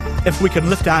If we can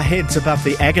lift our heads above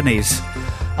the agonies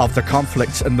of the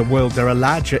conflicts in the world, there are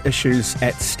larger issues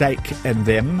at stake in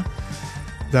them,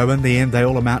 though in the end they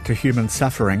all amount to human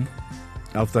suffering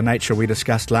of the nature we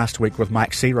discussed last week with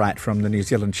Mike Seawright from the New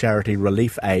Zealand charity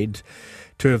Relief Aid.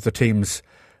 Two of the team's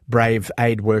brave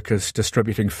aid workers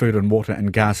distributing food and water in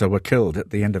Gaza were killed at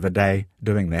the end of a day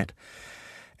doing that.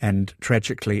 And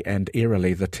tragically and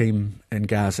eerily, the team in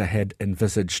Gaza had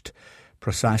envisaged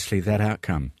precisely that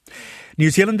outcome. New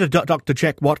Zealander Dr.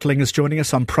 Jack Watling is joining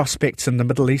us on prospects in the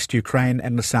Middle East, Ukraine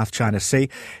and the South China Sea.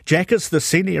 Jack is the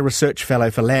Senior Research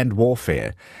Fellow for Land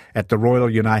Warfare at the Royal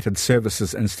United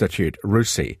Services Institute,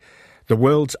 RUSI, the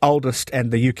world's oldest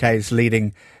and the UK's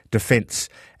leading defence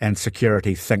and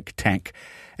security think tank.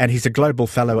 And he's a global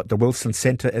fellow at the Wilson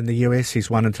Centre in the US. He's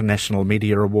won international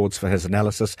media awards for his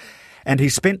analysis. And he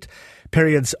spent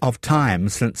periods of time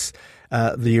since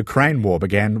the Ukraine war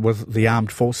began with the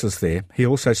armed forces there. He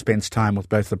also spends time with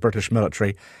both the British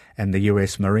military and the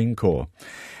US Marine Corps.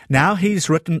 Now he's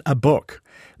written a book,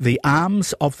 The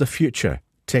Arms of the Future,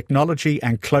 Technology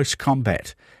and Close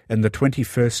Combat in the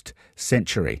 21st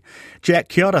Century. Jack,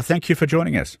 kia ora, thank you for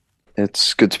joining us.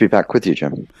 It's good to be back with you,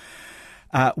 Jim.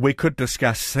 We could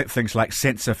discuss things like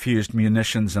sensor-fused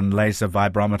munitions and laser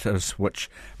vibrometers, which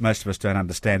most of us don't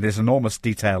understand. There's enormous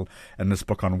detail in this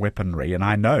book on weaponry, and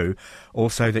I know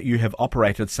also that you have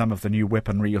operated some of the new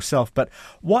weaponry yourself. But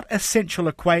what essential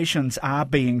equations are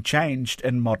being changed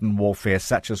in modern warfare,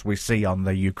 such as we see on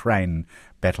the Ukraine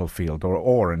battlefield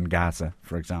or in Gaza,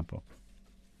 for example?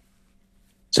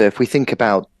 So if we think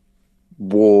about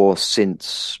war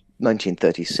since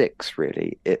 1936,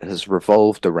 really, it has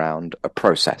revolved around a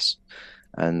process.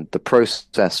 And the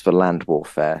process for land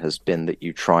warfare has been that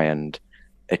you try and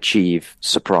achieve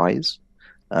surprise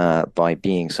by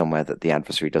being somewhere that the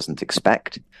adversary doesn't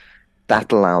expect.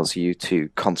 That allows you to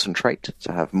concentrate,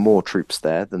 to have more troops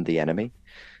there than the enemy.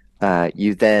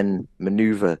 You then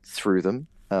maneuver through them,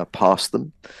 past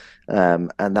them,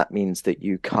 and that means that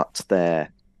you cut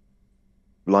their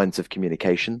lines of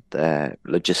communication, their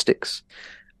logistics.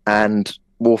 And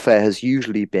warfare has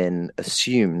usually been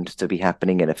assumed to be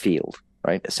happening in a field,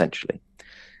 right, essentially.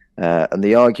 And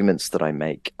the arguments that I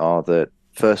make are that,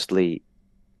 firstly,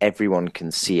 everyone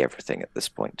can see everything at this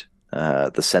point.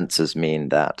 The sensors mean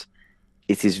that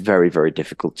it is very, very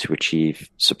difficult to achieve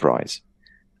surprise.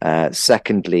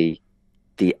 Secondly,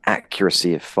 the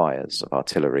accuracy of fires of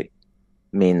artillery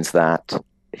means that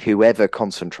whoever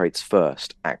concentrates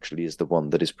first actually is the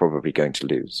one that is probably going to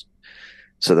lose.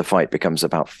 So the fight becomes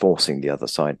about forcing the other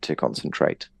side to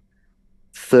concentrate.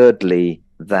 Thirdly,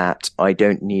 that I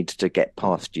don't need to get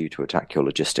past you to attack your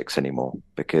logistics anymore,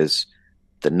 because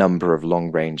the number of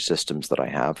long-range systems that I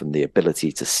have and the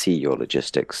ability to see your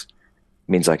logistics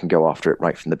means I can go after it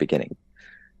right from the beginning.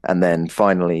 And then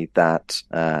finally, that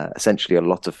essentially a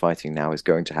lot of fighting now is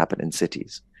going to happen in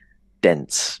cities,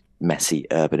 dense, messy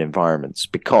urban environments,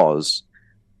 because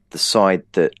the side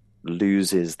that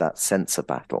loses that sensor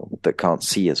battle, that can't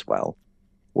see as well,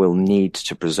 will need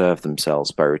to preserve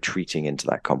themselves by retreating into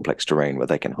that complex terrain where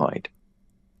they can hide.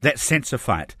 That sensor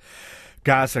fight,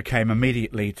 Gaza came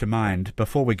immediately to mind.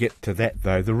 Before we get to that,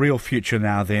 though, the real future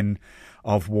now then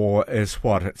of war is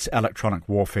what? It's electronic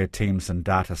warfare teams and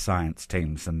data science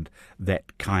teams and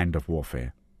that kind of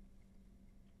warfare.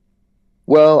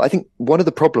 Well, I think one of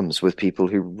the problems with people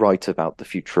who write about the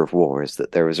future of war is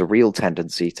that there is a real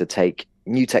tendency to take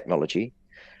new technology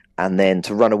and then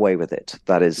to run away with it.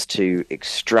 That is, to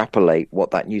extrapolate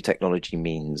what that new technology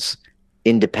means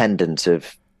independent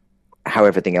of how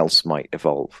everything else might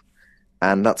evolve.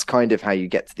 And that's kind of how you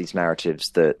get to these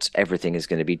narratives that everything is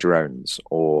going to be drones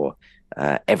or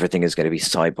everything is going to be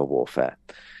cyber warfare.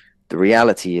 The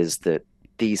reality is that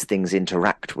these things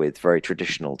interact with very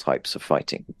traditional types of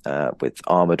fighting, with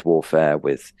armored warfare,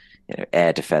 with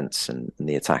air defense and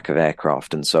the attack of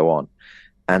aircraft and so on.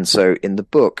 And so in the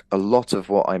book, a lot of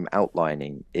what I'm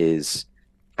outlining is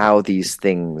how these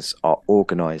things are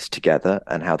organized together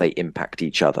and how they impact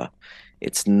each other.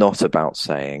 It's not about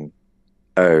saying,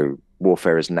 oh,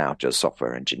 warfare is now just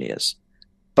software engineers.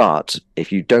 But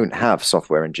if you don't have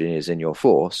software engineers in your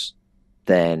force,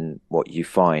 then what you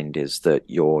find is that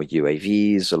your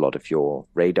UAVs, a lot of your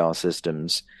radar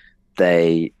systems,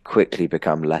 they quickly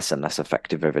become less and less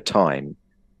effective over time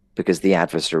because the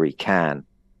adversary can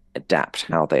adapt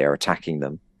how they are attacking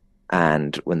them.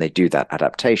 And when they do that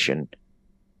adaptation,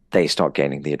 they start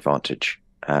gaining the advantage.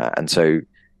 And so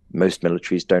most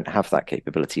militaries don't have that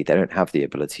capability. They don't have the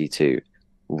ability to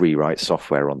rewrite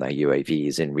software on their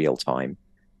UAVs in real time.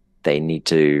 They need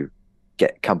to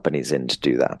get companies in to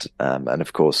do that. And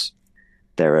of course,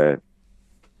 there are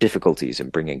difficulties in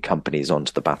bringing companies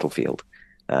onto the battlefield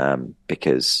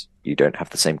because you don't have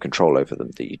the same control over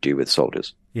them that you do with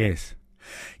soldiers. Yes.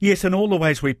 Yes, in all the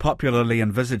ways we popularly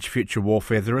envisage future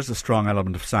warfare, there is a strong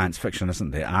element of science fiction,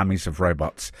 isn't there? Armies of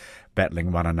robots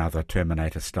battling one another,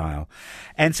 Terminator style.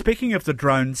 And speaking of the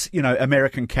drones,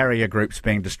 American carrier groups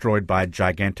being destroyed by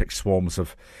gigantic swarms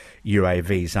of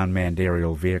UAVs, unmanned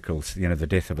aerial vehicles, the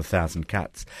death of 1,000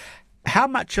 cuts. How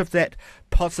much of that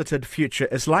posited future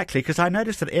is likely? Because I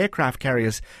noticed that aircraft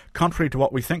carriers, contrary to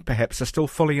what we think perhaps, are still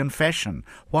fully in fashion.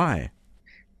 Why?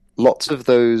 Lots of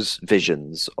those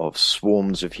visions of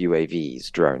swarms of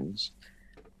UAVs, drones,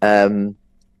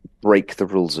 break the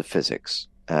rules of physics.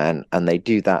 And they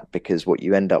do that because what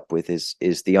you end up with is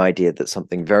the idea that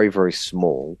something very, very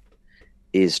small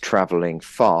is traveling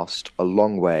fast a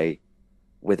long way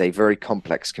with a very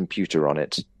complex computer on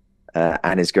it,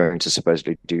 and is going to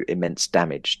supposedly do immense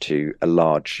damage to a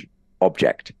large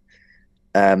object.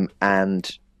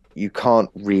 And you can't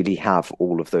really have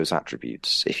all of those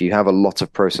attributes. If you have a lot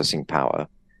of processing power,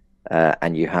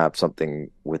 and you have something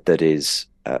that is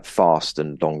fast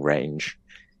and long range,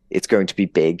 it's going to be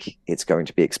big, it's going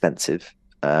to be expensive,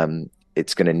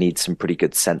 it's going to need some pretty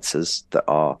good sensors that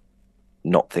are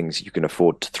not things you can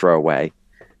afford to throw away.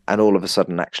 And all of a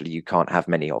sudden, actually, you can't have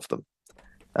many of them.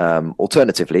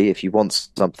 Alternatively, if you want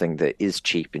something that is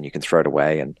cheap and you can throw it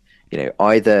away, and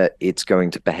either it's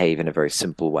going to behave in a very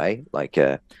simple way, like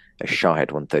a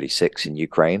Shahed 136 in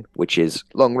Ukraine, which is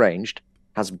long-ranged,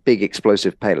 has big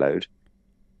explosive payload,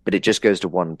 but it just goes to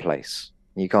one place.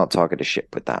 You can't target a ship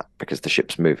with that because the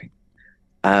ship's moving.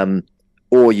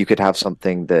 Or you could have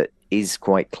something that is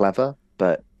quite clever,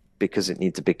 but because it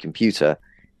needs a big computer,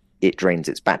 it drains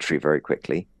its battery very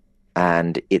quickly,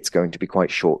 and it's going to be quite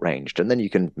short-ranged. And then you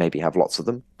can maybe have lots of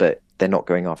them, but they're not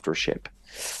going after a ship.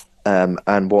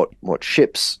 And what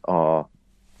ships are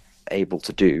able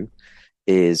to do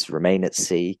is remain at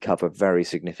sea, cover very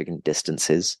significant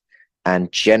distances,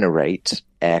 and generate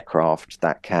aircraft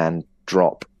that can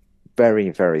drop very,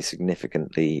 very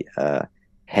significantly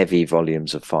heavy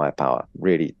volumes of firepower,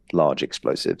 really large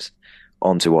explosives,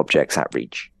 onto objects at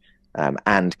reach,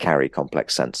 and carry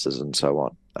complex sensors and so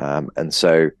on. And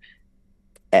so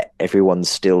everyone's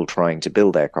still trying to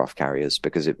build aircraft carriers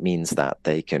because it means that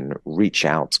they can reach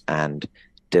out and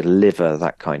deliver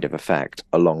that kind of effect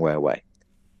a long way away.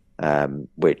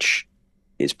 Which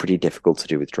is pretty difficult to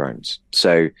do with drones.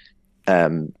 So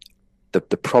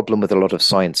the problem with a lot of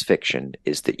science fiction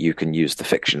is that you can use the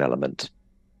fiction element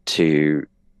to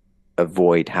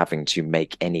avoid having to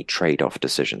make any trade-off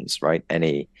decisions, right?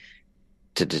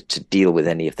 To deal with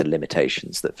any of the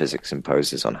limitations that physics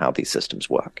imposes on how these systems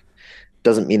work.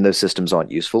 Doesn't mean those systems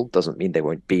aren't useful, doesn't mean they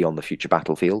won't be on the future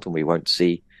battlefield and we won't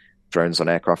see drones on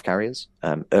aircraft carriers.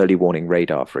 Early warning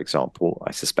radar, for example,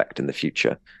 I suspect in the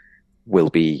future will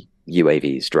be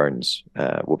UAVs, drones,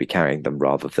 will be carrying them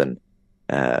rather than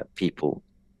people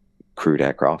crewed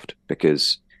aircraft,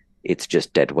 because it's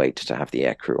just dead weight to have the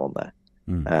air crew on there.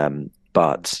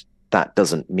 But that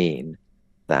doesn't mean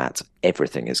that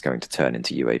everything is going to turn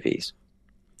into UAVs.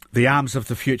 The Arms of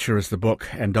the Future is the book,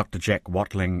 and Dr. Jack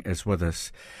Watling is with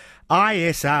us.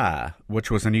 ISR,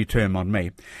 which was a new term on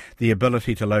me, the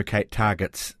ability to locate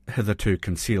targets hitherto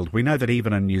concealed. We know that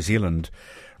even in New Zealand,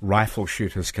 rifle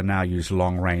shooters can now use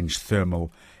long-range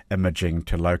thermal imaging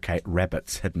to locate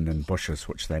rabbits hidden in bushes,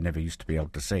 which they never used to be able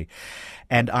to see.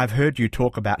 And I've heard you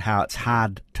talk about how it's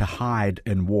hard to hide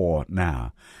in war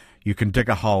now. You can dig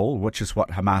a hole, which is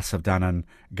what Hamas have done in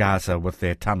Gaza with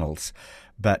their tunnels,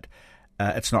 but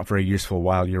it's not very useful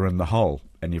while you're in the hole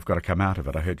and you've got to come out of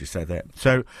it. I heard you say that.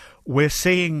 So we're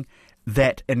seeing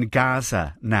that in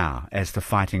Gaza now as the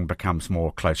fighting becomes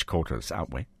more close quarters,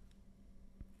 aren't we?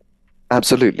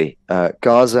 Absolutely.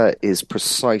 Gaza is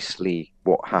precisely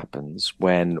what happens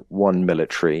when one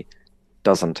military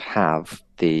doesn't have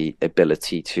the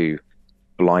ability to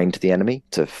blind the enemy,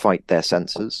 to fight their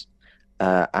sensors,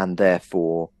 and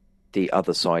therefore the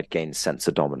other side gains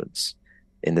sensor dominance.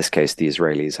 In this case, the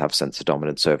Israelis have sensor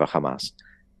dominance over Hamas.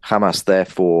 Hamas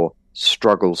therefore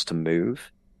struggles to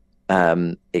move,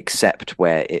 except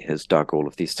where it has dug all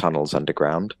of these tunnels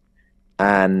underground.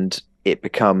 And it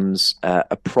becomes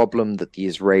a problem that the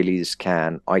Israelis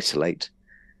can isolate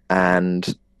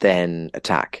and then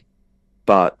attack.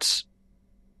 But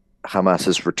Hamas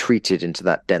has retreated into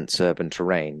that dense urban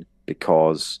terrain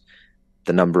because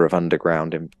the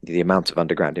amount of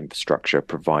underground infrastructure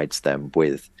provides them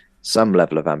with some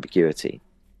level of ambiguity.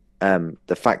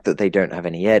 The fact that they don't have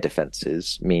any air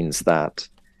defenses means that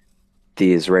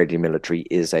the Israeli military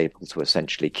is able to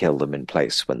essentially kill them in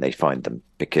place when they find them,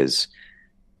 because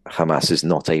Hamas is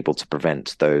not able to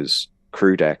prevent those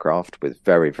crewed aircraft with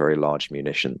very, very large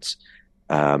munitions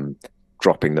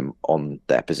dropping them on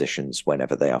their positions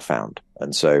whenever they are found.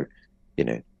 And so,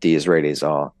 the Israelis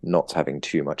are not having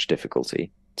too much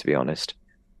difficulty, to be honest,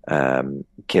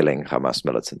 killing Hamas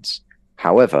militants.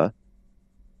 However,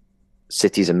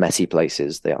 cities are messy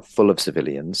places. They are full of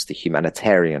civilians. The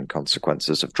humanitarian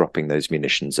consequences of dropping those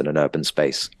munitions in an urban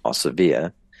space are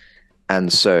severe.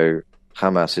 And so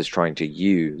Hamas is trying to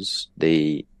use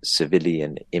the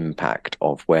civilian impact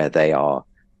of where they are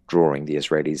drawing the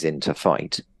Israelis in to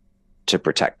fight to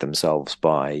protect themselves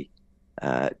by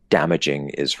damaging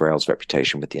Israel's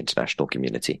reputation with the international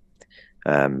community.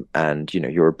 And,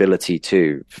 your ability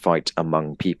to fight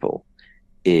among people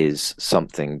is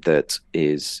something that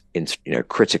is,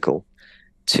 critical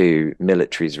to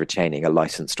militaries retaining a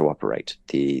license to operate,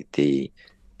 the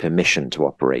permission to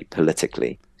operate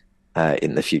politically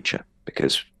in the future,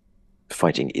 because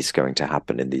fighting is going to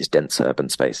happen in these dense urban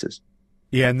spaces.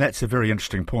 Yeah, and that's a very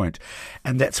interesting point.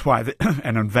 And that's why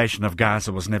an invasion of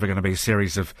Gaza was never going to be a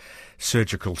series of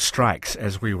surgical strikes,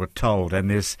 as we were told. And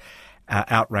there's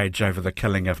outrage over the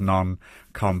killing of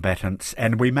non-combatants.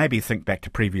 And we maybe think back to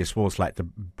previous wars like the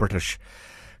British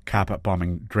carpet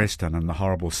bombing Dresden and the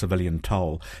horrible civilian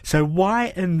toll. So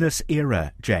why in this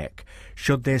era, Jack,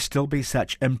 should there still be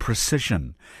such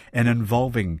imprecision in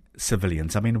involving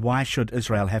civilians? I mean, why should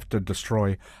Israel have to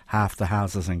destroy half the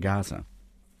houses in Gaza?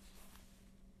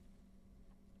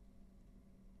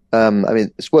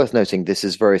 It's worth noting this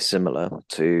is very similar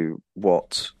to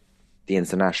what the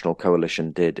international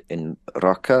coalition did in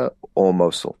Raqqa or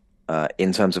Mosul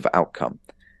in terms of outcome.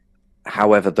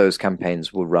 However, those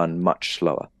campaigns will run much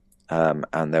slower,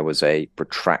 and there was a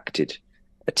protracted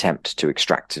attempt to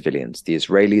extract civilians. The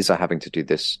Israelis are having to do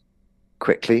this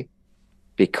quickly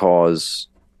because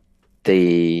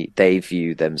they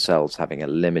view themselves having a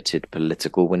limited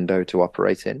political window to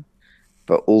operate in,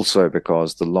 but also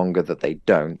because the longer that they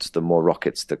don't, the more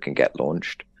rockets that can get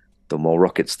launched. The more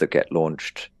rockets that get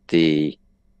launched, the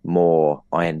more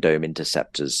Iron Dome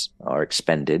interceptors are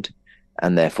expended,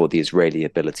 and therefore the Israeli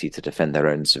ability to defend their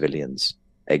own civilians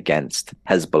against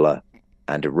Hezbollah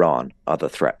and Iran, other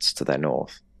threats to their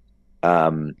north,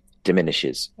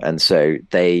 diminishes. And so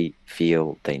they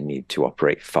feel they need to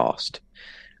operate fast.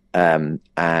 And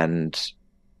the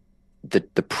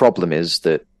problem is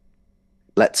that,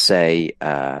 let's say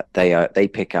they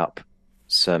pick up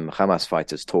some Hamas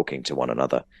fighters talking to one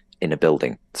another in a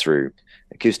building through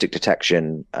acoustic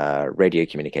detection, radio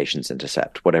communications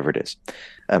intercept, whatever it is.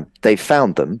 They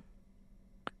found them,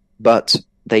 but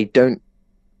they don't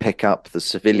pick up the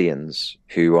civilians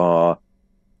who are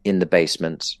in the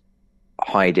basement,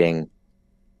 hiding,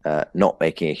 not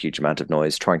making a huge amount of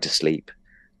noise, trying to sleep,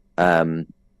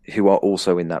 who are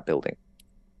also in that building.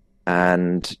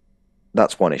 And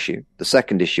that's one issue. The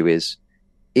second issue is,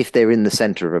 if they're in the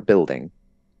center of a building,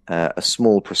 a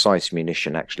small, precise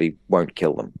munition actually won't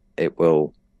kill them. It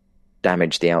will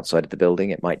damage the outside of the building.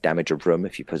 It might damage a room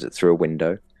if you put it through a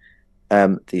window.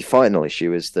 The final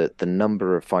issue is that the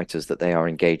number of fighters that they are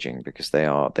engaging, because they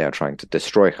are trying to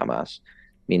destroy Hamas,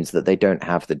 means that they don't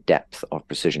have the depth of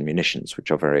precision munitions,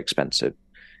 which are very expensive,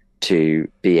 to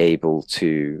be able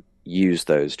to use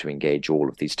those to engage all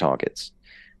of these targets.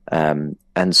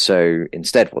 And so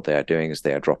instead what they are doing is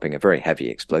they are dropping a very heavy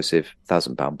explosive,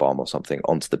 1,000-pound bomb or something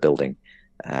onto the building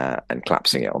and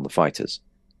collapsing it on the fighters.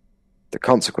 The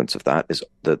consequence of that is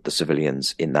that the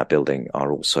civilians in that building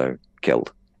are also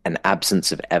killed. An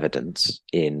absence of evidence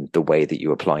in the way that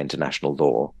you apply international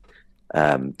law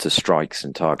to strikes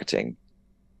and targeting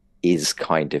is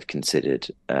kind of considered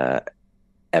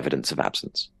evidence of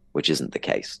absence, which isn't the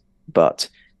case. But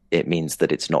it means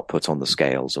that it's not put on the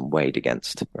scales and weighed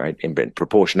against, right? In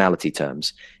proportionality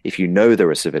terms, if you know there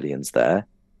are civilians there,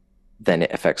 then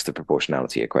it affects the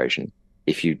proportionality equation.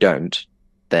 If you don't,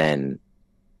 then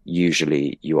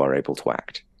usually you are able to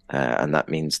act. And that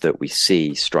means that we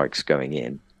see strikes going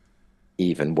in,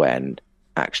 even when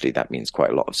actually that means quite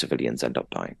a lot of civilians end up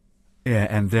dying. Yeah,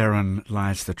 and therein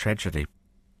lies the tragedy.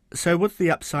 So with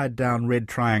the upside-down red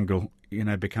triangle,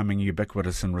 becoming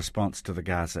ubiquitous in response to the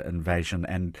Gaza invasion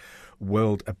and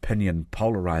world opinion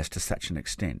polarised to such an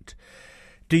extent,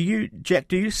 Jack,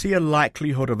 do you see a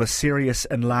likelihood of a serious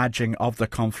enlarging of the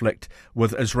conflict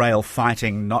with Israel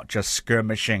fighting, not just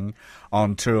skirmishing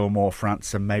on two or more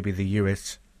fronts, and maybe the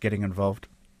US getting involved?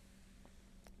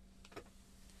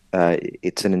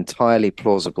 It's an entirely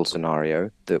plausible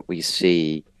scenario that we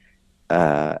see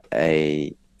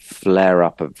a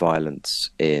flare-up of violence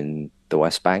in the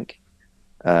West Bank.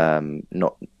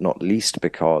 Not least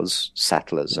because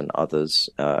settlers and others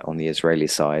on the Israeli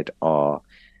side are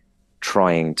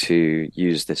trying to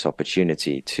use this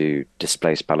opportunity to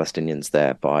displace Palestinians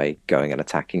there by going and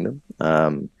attacking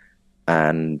them.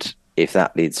 And if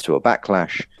that leads to a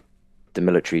backlash, the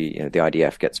military, the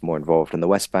IDF gets more involved in the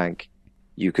West Bank.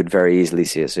 You could very easily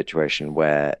see a situation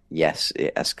where, yes,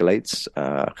 it escalates.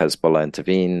 Hezbollah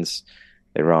intervenes.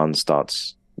 Iran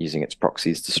starts using its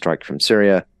proxies to strike from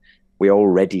Syria. We're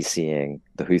already seeing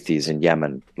the Houthis in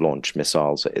Yemen launch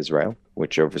missiles at Israel,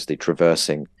 which are obviously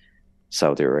traversing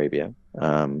Saudi Arabia.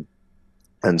 And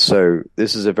so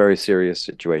this is a very serious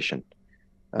situation.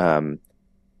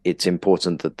 It's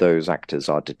important that those actors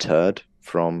are deterred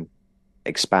from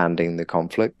expanding the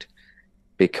conflict,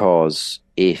 because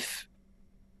if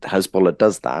Hezbollah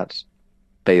does that,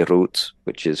 Beirut,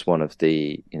 which is one of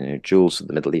the jewels of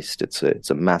the Middle East, it's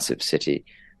a massive city,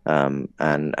 and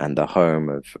the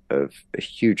home of a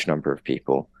huge number of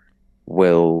people,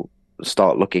 will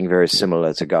start looking very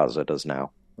similar to Gaza does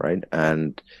now, right?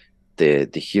 And the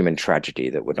human tragedy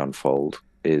that would unfold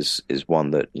is one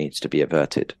that needs to be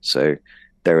averted. So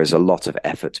there is a lot of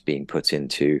effort being put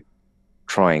into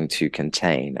trying to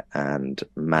contain and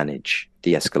manage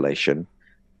the escalation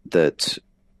that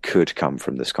could come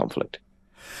from this conflict.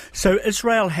 So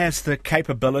Israel has the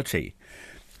capability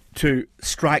to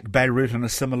strike Beirut in a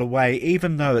similar way,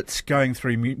 even though it's going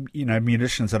through,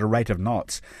 munitions at a rate of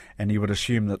knots, and you would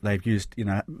assume that they've used,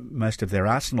 most of their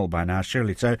arsenal by now,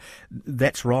 surely. So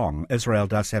that's wrong. Israel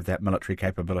does have that military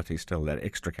capability still, that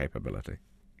extra capability.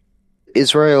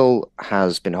 Israel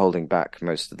has been holding back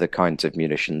most of the kinds of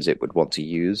munitions it would want to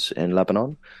use in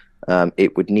Lebanon.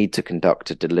 It would need to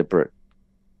conduct a deliberate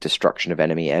destruction of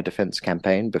enemy air defense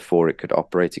campaign before it could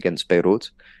operate against Beirut.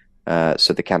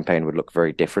 So the campaign would look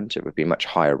very different. It would be much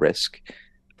higher risk.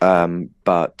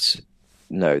 But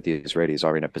no, the Israelis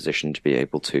are in a position to be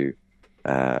able to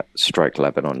strike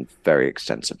Lebanon very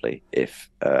extensively if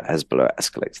Hezbollah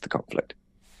escalates the conflict.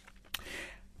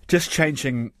 Just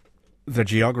changing the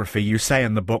geography, you say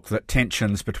in the book that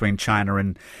tensions between China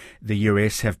and the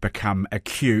US have become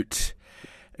acute,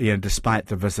 despite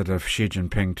the visit of Xi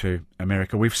Jinping to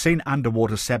America. We've seen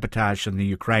underwater sabotage in the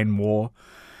Ukraine war,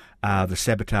 the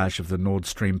sabotage of the Nord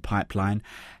Stream pipeline.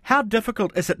 How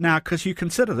difficult is it now, because you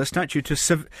consider this, don't you, to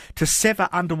sever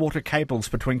underwater cables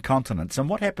between continents? And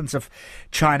what happens if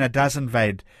China does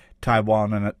invade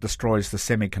Taiwan and it destroys the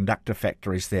semiconductor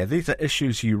factories there? These are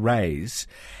issues you raise.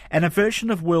 And a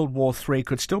version of World War III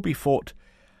could still be fought,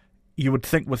 you would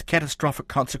think, with catastrophic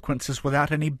consequences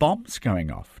without any bombs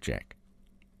going off, Jack.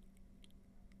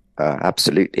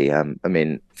 Absolutely.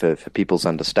 For people's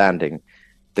understanding,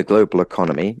 the global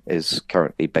economy is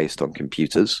currently based on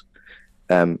computers.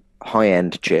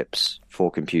 High-end chips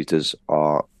for computers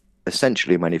are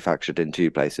essentially manufactured in two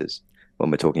places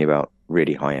when we're talking about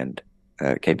really high-end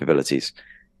capabilities: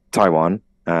 Taiwan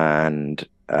and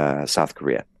South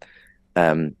Korea.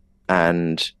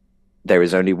 And there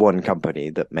is only one company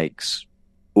that makes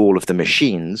all of the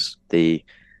machines, the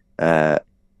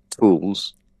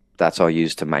tools that are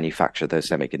used to manufacture those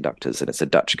semiconductors, and it's a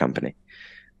Dutch company.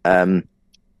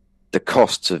 The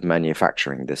costs of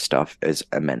manufacturing this stuff is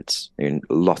immense. A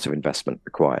lot of investment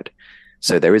required.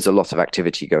 So there is a lot of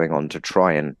activity going on to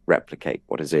try and replicate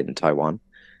what is in Taiwan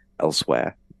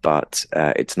elsewhere, but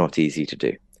it's not easy to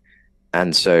do.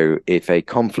 And so if a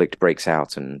conflict breaks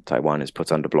out and Taiwan is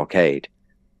put under blockade,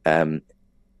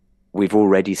 we've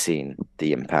already seen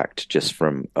the impact just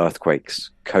from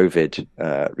earthquakes,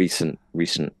 COVID,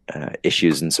 recent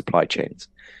issues in supply chains,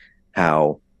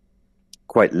 how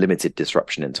quite limited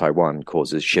disruption in Taiwan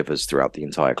causes shivers throughout the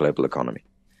entire global economy.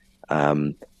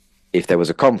 If there was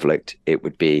a conflict, it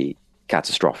would be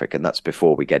catastrophic, and that's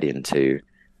before we get into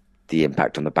the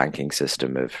impact on the banking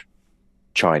system of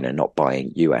China not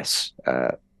buying US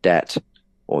debt,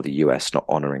 or the US not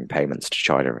honoring payments to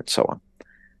China, and so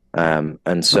on.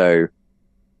 And so,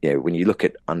 when you look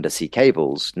at undersea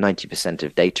cables, 90%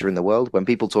 of data in the world, when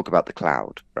people talk about the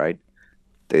cloud, right?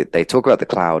 They talk about the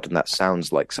cloud, and that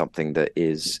sounds like something that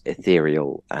is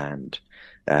ethereal and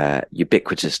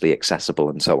ubiquitously accessible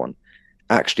and so on.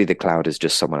 Actually, the cloud is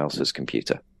just someone else's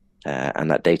computer,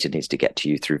 and that data needs to get to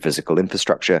you through physical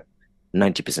infrastructure.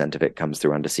 90% of it comes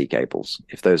through undersea cables.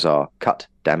 If those are cut,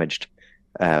 damaged,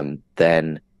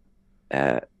 then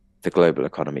the global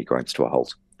economy grinds to a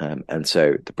halt. And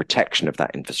so the protection of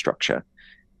that infrastructure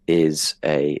is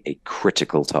a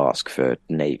critical task for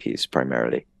navies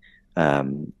primarily.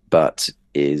 But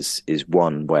is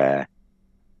one where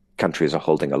countries are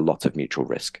holding a lot of mutual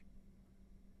risk.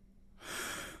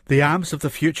 The arms of the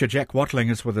future, Jack Watling,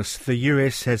 is with us. The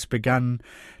US has begun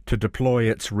to deploy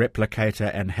its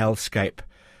Replicator and Hellscape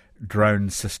drone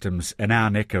systems in our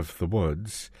neck of the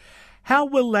woods. How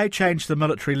will they change the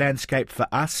military landscape for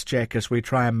us, Jack, as we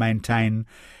try and maintain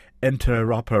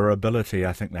interoperability,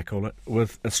 I think they call it,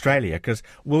 with Australia? Because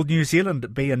will New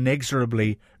Zealand be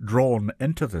inexorably drawn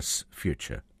into this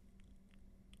future?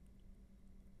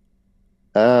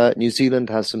 New Zealand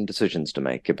has some decisions to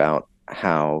make about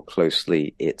how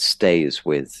closely it stays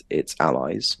with its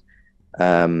allies.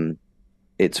 Um,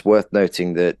 it's worth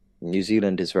noting that New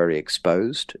Zealand is very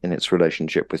exposed in its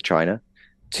relationship with China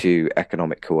to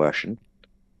economic coercion.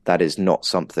 That is not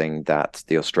something that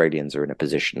the Australians are in a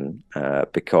position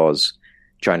because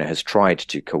China has tried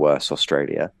to coerce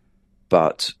Australia,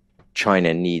 but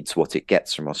China needs what it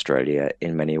gets from Australia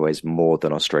in many ways more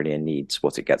than Australia needs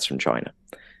what it gets from China,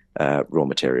 raw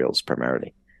materials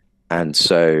primarily. And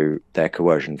so their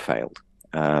coercion failed.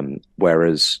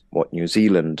 Whereas what New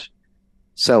Zealand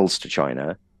sells to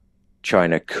China,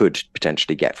 China could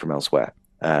potentially get from elsewhere.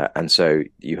 And so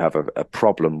you have a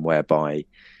problem whereby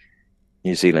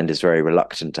New Zealand is very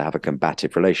reluctant to have a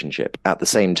combative relationship. At the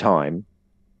same time,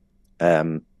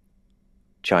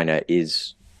 China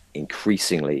is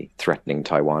increasingally threatening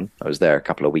Taiwan. I was there a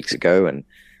couple of weeks ago, and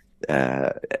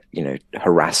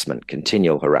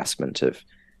continual harassment of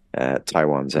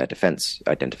Taiwan's air defense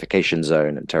identification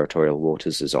zone and territorial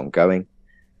waters is ongoing.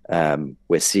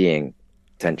 We're seeing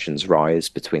tensions rise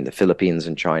between the Philippines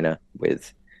and China,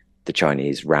 with the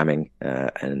Chinese ramming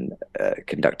and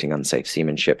conducting unsafe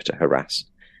seamanship to harass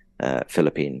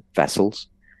Philippine vessels.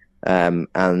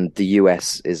 And the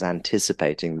US is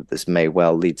anticipating that this may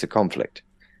well lead to conflict.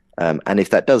 And if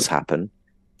that does happen,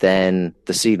 then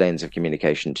the sea lanes of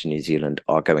communication to New Zealand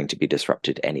are going to be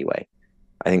disrupted anyway.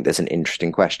 I think there's an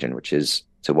interesting question, which is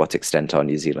to what extent are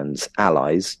New Zealand's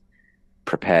allies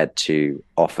prepared to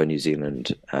offer New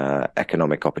Zealand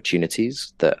economic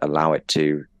opportunities that allow it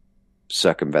to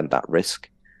circumvent that risk?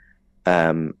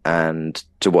 And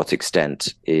to what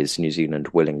extent is New Zealand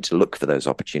willing to look for those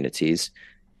opportunities,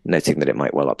 noting that it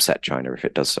might well upset China if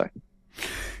it does so?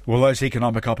 Well, those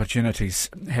economic opportunities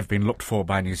have been looked for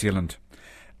by New Zealand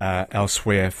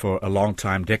elsewhere for a long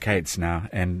time, decades now,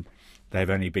 and they've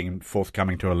only been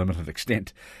forthcoming to a limited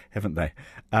extent, haven't they?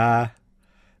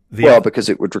 Because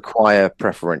it would require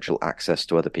preferential access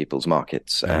to other people's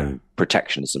markets, and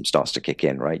protectionism starts to kick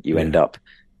in, right? You end up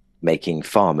making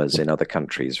farmers in other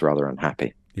countries rather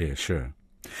unhappy. Yeah, sure.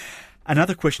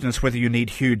 Another question is whether you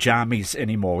need huge armies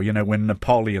anymore. You know, when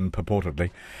Napoleon purportedly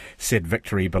said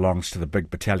victory belongs to the big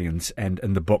battalions, and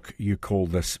in the book you call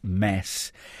this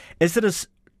mass. Is it as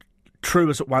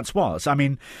true as it once was? I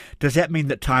mean, does that mean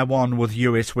that Taiwan with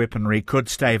US weaponry could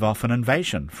stave off an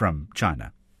invasion from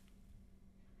China?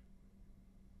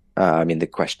 The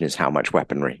question is how much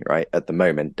weaponry, right? At the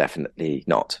moment, definitely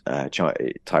not.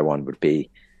 Taiwan would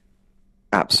be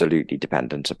absolutely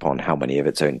dependent upon how many of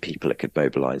its own people it could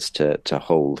mobilize to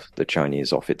hold the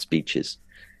Chinese off its beaches.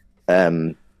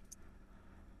 The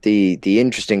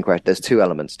interesting question, there's two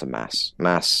elements to mass.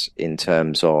 Mass in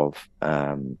terms of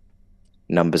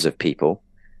numbers of people,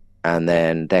 and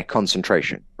then their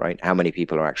concentration, right? How many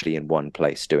people are actually in one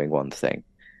place doing one thing?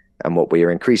 And what we are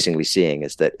increasingly seeing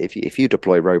is that if you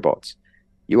deploy robots,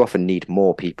 you often need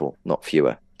more people, not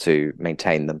fewer, to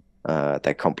maintain them.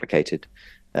 They're complicated.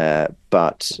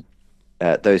 But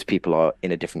those people are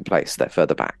in a different place. They're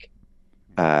further back.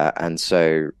 And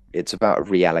so it's about a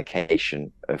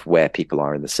reallocation of where people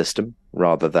are in the system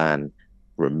rather than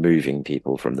removing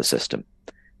people from the system.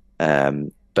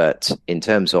 But in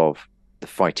terms of the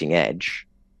fighting edge,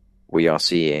 we are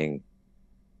seeing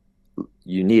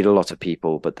you need a lot of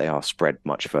people, but they are spread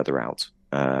much further out.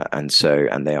 And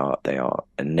they are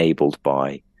enabled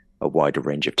by a wider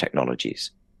range of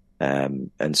technologies.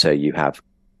 And so you have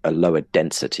a lower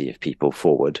density of people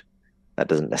forward. That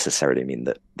doesn't necessarily mean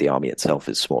that the army itself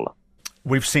is smaller.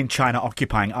 We've seen China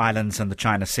occupying islands in the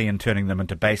China Sea and turning them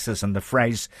into bases, and the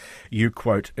phrase you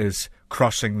quote is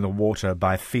crossing the water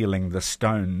by feeling the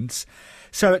stones.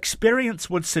 So experience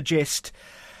would suggest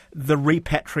the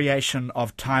repatriation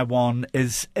of Taiwan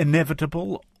is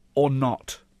inevitable or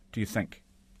not, do you think?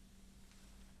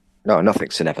 No,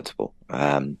 nothing's inevitable.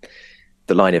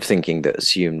 The line of thinking that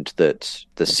assumed that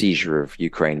the seizure of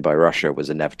Ukraine by Russia was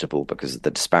inevitable because of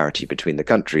the disparity between the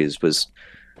countries was,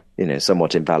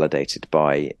 somewhat invalidated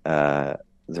by the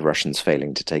Russians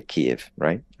failing to take Kiev,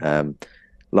 right?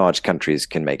 Large countries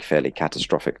can make fairly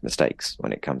catastrophic mistakes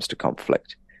when it comes to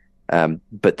conflict.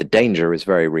 But the danger is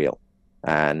very real.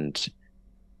 And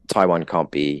Taiwan can't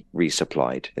be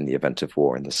resupplied in the event of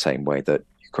war in the same way that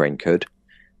Ukraine could.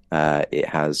 It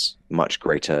has much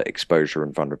greater exposure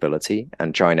and vulnerability,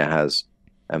 and China has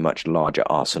a much larger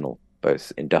arsenal,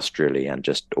 both industrially and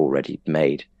just already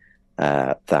made,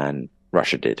 than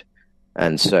Russia did.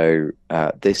 And so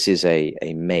this is a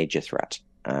major threat,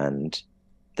 and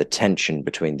the tension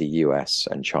between the US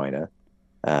and China,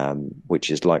 which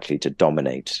is likely to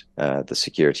dominate the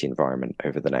security environment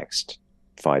over the next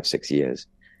 5-6 years,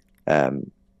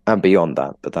 and beyond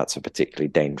that, but that's a particularly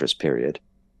dangerous period,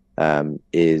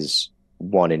 is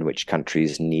one in which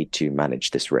countries need to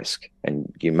manage this risk.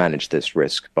 And you manage this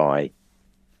risk by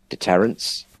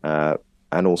deterrence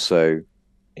and also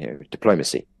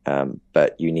diplomacy, but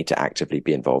you need to actively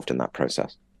be involved in that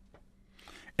process.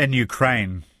 In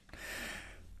Ukraine,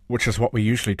 which is what we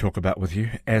usually talk about with you,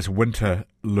 as winter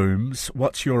looms,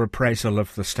 what's your appraisal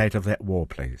of the state of that war,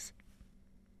 please?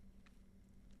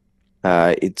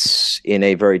 It's in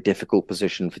a very difficult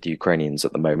position for the Ukrainians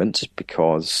at the moment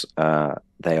because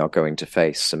they are going to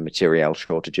face some materiel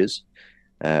shortages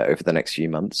over the next few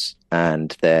months,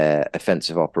 and their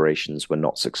offensive operations were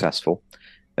not successful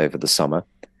over the summer.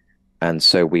 And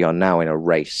so we are now in a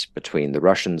race between the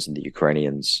Russians and the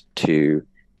Ukrainians to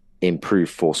improve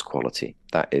force quality.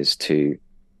 That is, to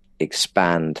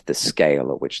expand the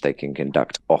scale at which they can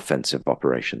conduct offensive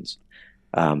operations.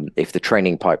 If the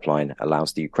training pipeline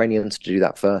allows the Ukrainians to do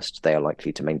that first, they are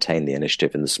likely to maintain the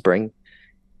initiative in the spring.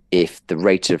 If the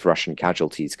rate of Russian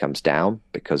casualties comes down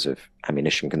because of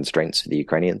ammunition constraints for the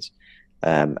Ukrainians,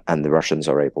 and the Russians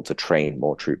are able to train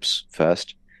more troops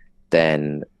first,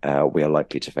 then we are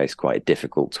likely to face quite a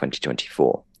difficult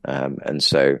 2024. And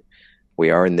so we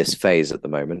are in this phase at the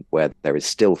moment where there is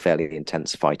still fairly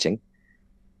intense fighting.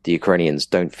 The Ukrainians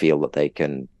don't feel that they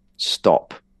can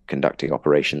stop conducting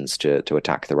operations to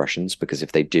attack the Russians, because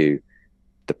if they do,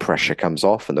 the pressure comes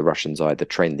off and the Russians either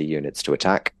train the units to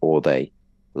attack or they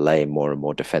lay more and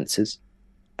more defenses.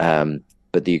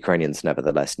 But the Ukrainians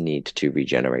nevertheless need to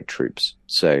regenerate troops.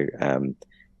 So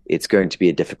it's going to be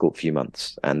a difficult few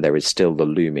months, and there is still the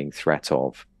looming threat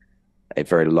of a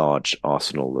very large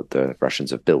arsenal that the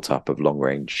Russians have built up of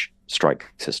long-range strike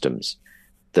systems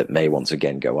that may once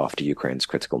again go after Ukraine's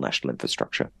critical national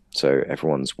infrastructure. So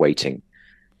everyone's waiting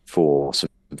for some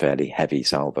fairly heavy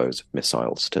salvos of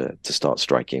missiles to start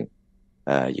striking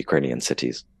Ukrainian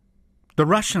cities. The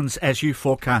Russians, as you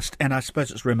forecast, and I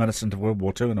suppose it's reminiscent of World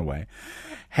War II in a way,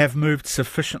 have moved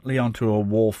sufficiently onto a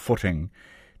war footing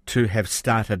to have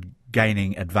started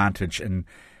gaining advantage in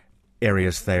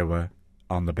areas they were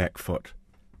on the back foot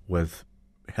with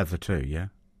hitherto, yeah?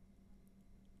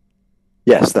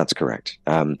 Yes, that's correct.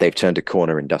 They've turned a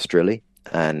corner industrially,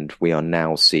 and we are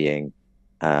now seeing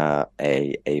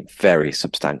a very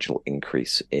substantial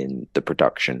increase in the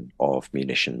production of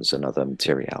munitions and other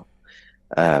material.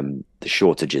 The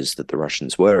shortages that the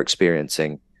Russians were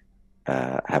experiencing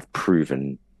have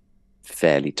proven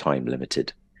fairly time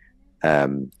limited.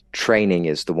 Training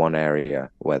is the one area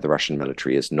where the Russian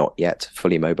military is not yet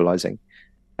fully mobilizing.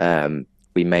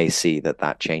 We may see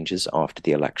that changes after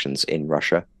the elections in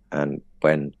Russia and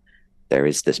when there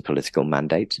is this political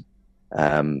mandate.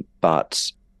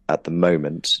 But at the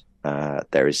moment,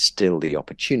 there is still the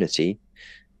opportunity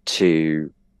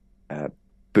to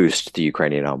boost the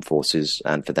Ukrainian armed forces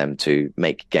and for them to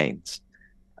make gains.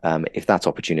 If that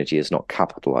opportunity is not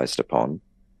capitalized upon,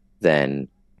 then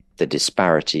the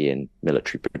disparity in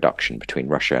military production between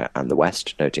Russia and the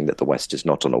West, noting that the West is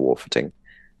not on a war footing,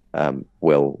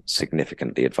 will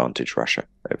significantly advantage Russia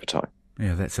over time.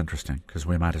 Yeah, that's interesting, because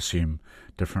we might assume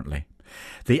differently.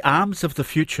 The Arms of the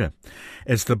Future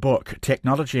is the book,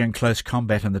 Technology and Close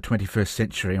Combat in the 21st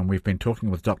Century, and we've been talking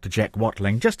with Dr. Jack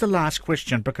Watling. Just a last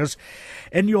question, because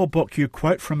in your book you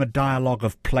quote from a dialogue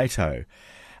of Plato.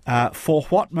 For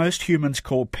what most humans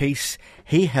call peace,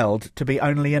 he held to be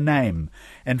only a name.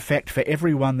 In fact, for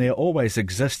everyone there always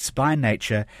exists by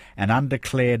nature an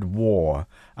undeclared war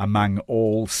among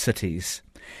all cities.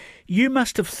 You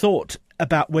must have thought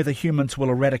about whether humans will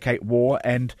eradicate war,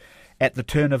 and at the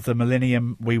turn of the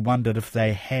millennium we wondered if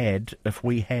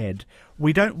we had.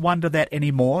 We don't wonder that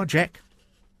anymore, Jack?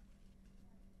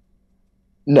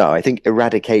 No, I think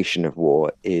eradication of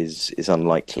war is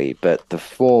unlikely, but the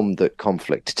form that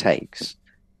conflict takes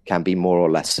can be more or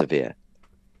less severe.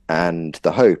 And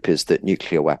the hope is that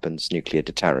nuclear weapons, nuclear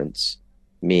deterrence,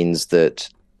 means that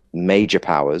major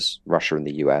powers, Russia and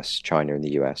the US, China and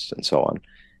the US, and so on,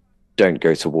 don't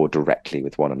go to war directly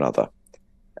with one another.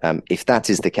 If that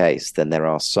is the case, then there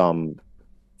are some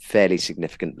fairly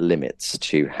significant limits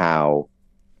to how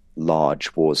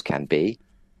large wars can be.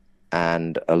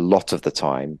 And a lot of the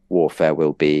time, warfare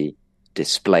will be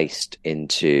displaced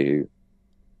into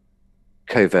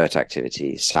covert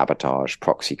activities, sabotage,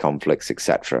 proxy conflicts,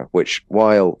 etc., which,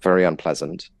 while very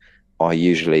unpleasant, are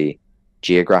usually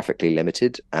geographically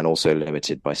limited and also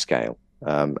limited by scale.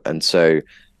 And so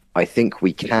I think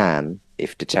we can,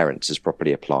 if deterrence is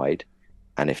properly applied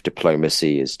and if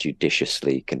diplomacy is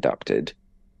judiciously conducted,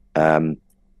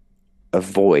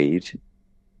 avoid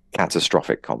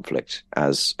catastrophic conflict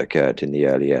as occurred in the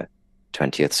earlier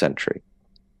 20th century.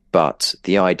 But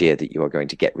the idea that you are going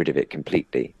to get rid of it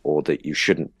completely, or that you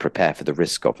shouldn't prepare for the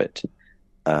risk of it,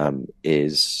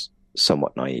 is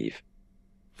somewhat naive.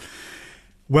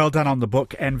 Well done on the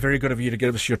book, and very good of you to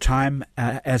give us your time.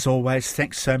 As always,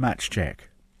 thanks so much, Jack.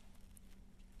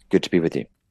 Good to be with you.